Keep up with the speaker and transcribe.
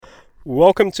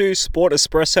Welcome to Sport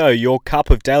Espresso, your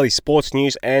cup of daily sports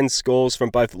news and scores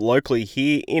from both locally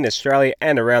here in Australia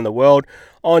and around the world.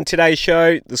 On today's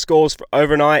show, the scores for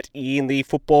overnight in the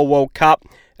Football World Cup,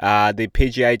 the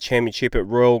PGA Championship at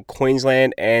Royal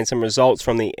Queensland, and some results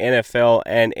from the NFL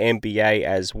and NBA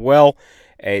as well.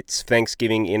 It's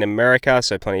Thanksgiving in America,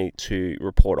 so plenty to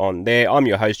report on there. I'm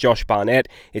your host, Josh Barnett.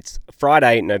 It's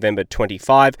Friday, November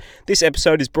 25. This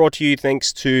episode is brought to you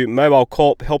thanks to Mobile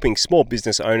Corp, helping small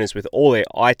business owners with all their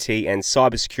IT and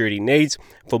cybersecurity needs.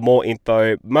 For more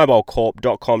info,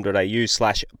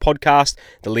 mobilecorp.com.au/podcast.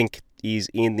 The link is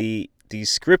in the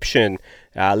description.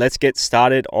 Let's get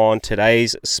started on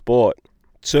today's sport.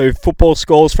 So, football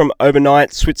scores from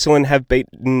overnight. Switzerland have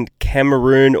beaten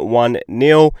Cameroon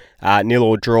 1-0. Nil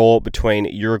or draw between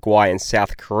Uruguay and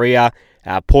South Korea.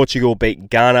 Portugal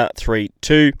beat Ghana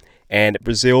 3-2. And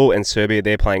Brazil and Serbia,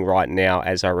 they're playing right now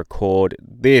as I record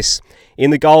this.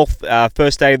 In the golf,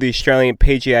 first day of the Australian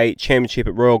PGA Championship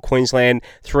at Royal Queensland,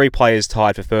 3 players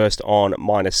tied for first on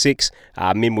 -6.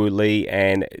 Minwoo Lee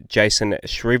and Jason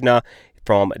Scrivener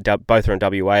from both are in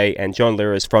WA, and John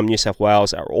Liras from New South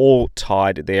Wales are all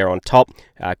tied there on top.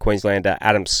 Queenslander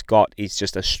Adam Scott is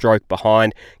just a stroke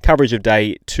behind. Coverage of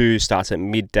day 2 starts at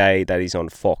midday. That is on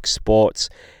Fox Sports.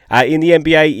 In the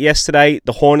NBA yesterday,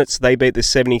 the Hornets, they beat the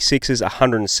 76ers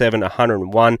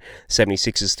 107-101.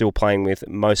 76ers still playing with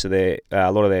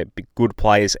a lot of their good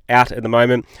players out at the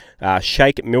moment.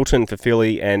 Shake Milton for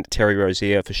Philly and Terry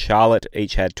Rozier for Charlotte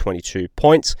each had 22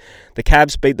 points. The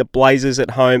Cavs beat the Blazers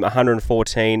at home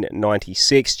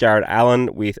 114-96. Jared Allen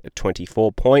with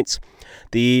 24 points.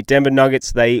 The Denver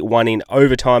Nuggets, they won in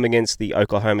overtime against the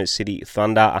Oklahoma City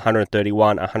Thunder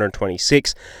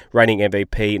 131-126. Reigning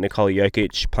MVP Nikola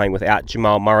Jokic playing without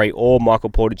Jamal Murray or Michael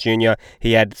Porter Jr.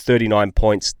 He had 39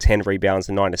 points, 10 rebounds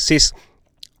and 9 assists.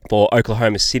 For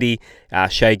Oklahoma City,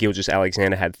 Shai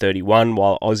Gilgeous-Alexander had 31,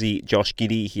 while Aussie Josh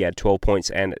Giddey, he had 12 points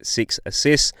and 6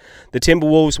 assists. The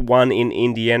Timberwolves won in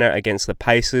Indiana against the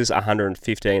Pacers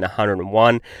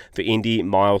 115-101. For Indy,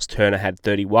 Miles Turner had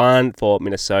 31. For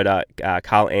Minnesota,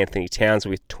 Karl Anthony Towns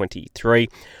with 23.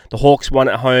 The Hawks won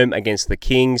at home against the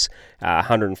Kings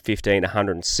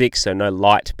 115-106, so no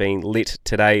light being lit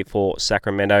today for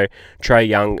Sacramento. Trae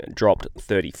Young dropped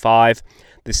 35.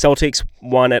 The Celtics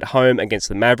won at home against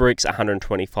the Mavericks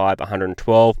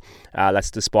 125-112. That's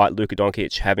despite Luka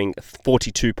Doncic having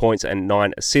 42 points and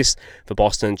 9 assists. For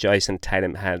Boston, Jason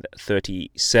Tatum had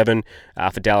 37.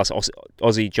 For Dallas,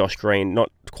 Aussie Josh Green,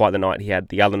 not quite the night he had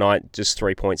the other night, just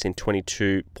 3 points in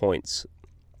 22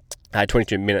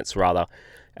 minutes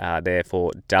there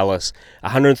for Dallas.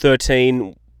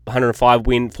 105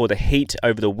 win for the Heat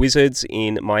over the Wizards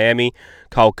in Miami.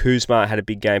 Kyle Kuzma had a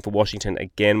big game for Washington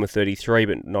again with 33,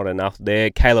 but not enough there.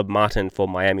 Caleb Martin for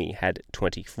Miami had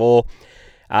 24.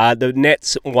 The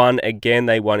Nets won again.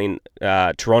 They won in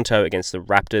Toronto against the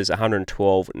Raptors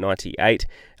 112-98.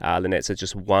 The Nets are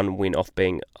just one win off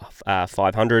being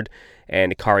 500.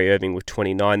 And Kyrie Irving with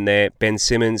 29 there. Ben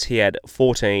Simmons, he had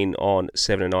 14 on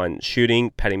 7-9 shooting.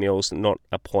 Patty Mills, not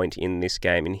a point in this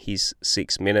game in his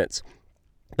 6 minutes.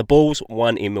 The Bulls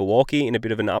won in Milwaukee in a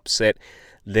bit of an upset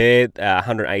there,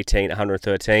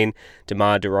 118-113.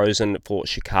 DeMar DeRozan for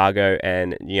Chicago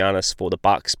and Giannis for the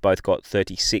Bucks both got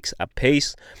 36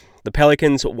 apiece. The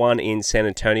Pelicans won in San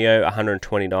Antonio,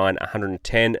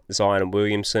 129-110. Zion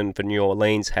Williamson for New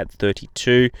Orleans had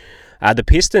 32. The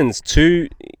Pistons,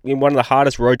 in one of the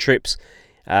hardest road trips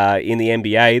in the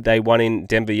NBA. They won in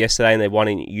Denver yesterday and they won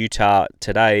in Utah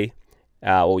today.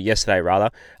 Yesterday,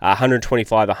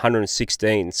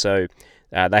 125-116. So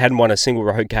they hadn't won a single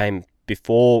road game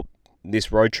before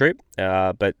this road trip,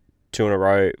 but 2 in a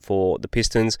row for the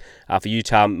Pistons. For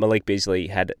Utah, Malik Beasley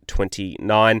had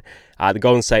 29. The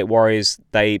Golden State Warriors,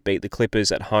 they beat the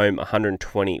Clippers at home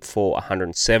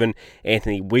 124-107.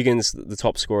 Anthony Wiggins, the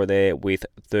top scorer there, with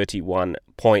 31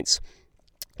 points.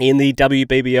 In the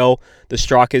WBBL, the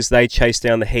Strikers, they chased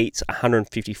down the Heats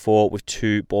 154 with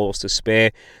 2 balls to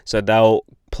spare. So they'll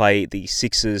play the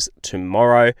Sixers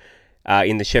tomorrow.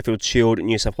 In the Sheffield Shield,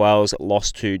 New South Wales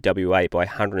lost to WA by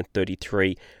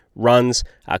 133 runs.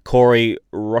 Corey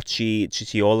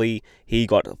Rocci-Chitioli, he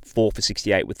got 4 for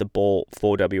 68 with the ball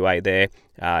for WA there,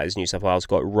 as New South Wales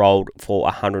got rolled for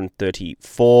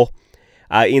 134.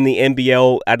 In the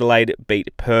NBL, Adelaide beat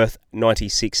Perth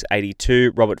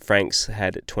 96-82. Robert Franks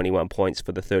had 21 points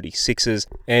for the 36ers.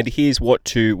 And here's what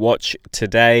to watch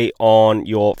today on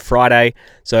your Friday.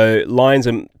 So Lions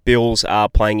and Bills are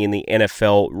playing in the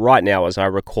NFL right now as I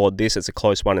record this. It's a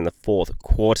close one in the fourth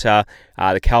quarter.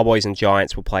 The Cowboys and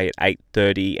Giants will play at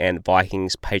 8:30 and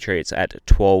Vikings Patriots at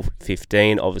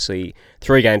 12:15. Obviously,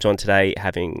 3 games on today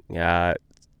having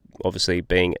obviously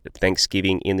being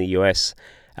Thanksgiving in the US.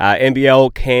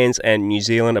 NBL, Cairns and New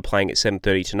Zealand are playing at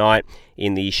 7:30 tonight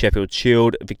in the Sheffield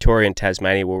Shield. Victoria and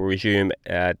Tasmania will resume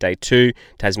day 2.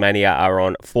 Tasmania are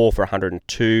on 4 for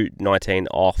 102, 19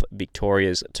 off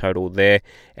Victoria's total there.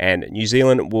 And New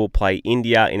Zealand will play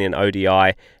India in an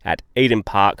ODI at Eden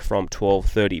Park from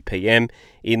 12:30 p.m.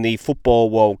 In the Football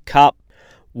World Cup,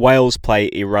 Wales play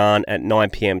Iran at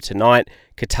 9 p.m. tonight.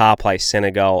 Qatar play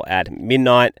Senegal at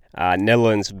midnight.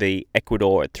 Netherlands v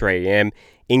Ecuador at 3 a.m.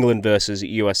 England versus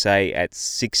USA at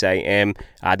 6 a.m.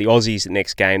 The Aussies'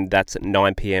 next game, that's at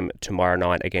 9 p.m. tomorrow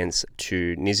night against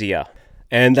Tunisia.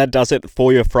 And that does it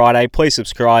for your Friday. Please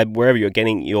subscribe wherever you're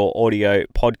getting your audio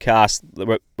podcast,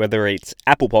 whether it's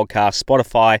Apple Podcasts,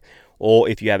 Spotify, or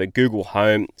if you have a Google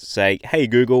Home, say, hey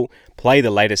Google, play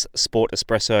the latest Sport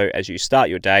Espresso as you start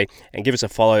your day, and give us a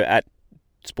follow at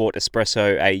Sport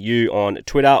Espresso AU on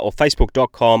Twitter or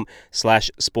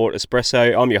Facebook.com/Sport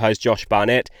Espresso. I'm your host, Josh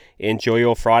Barnett. Enjoy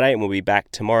your Friday, and we'll be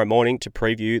back tomorrow morning to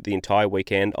preview the entire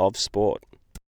weekend of sport.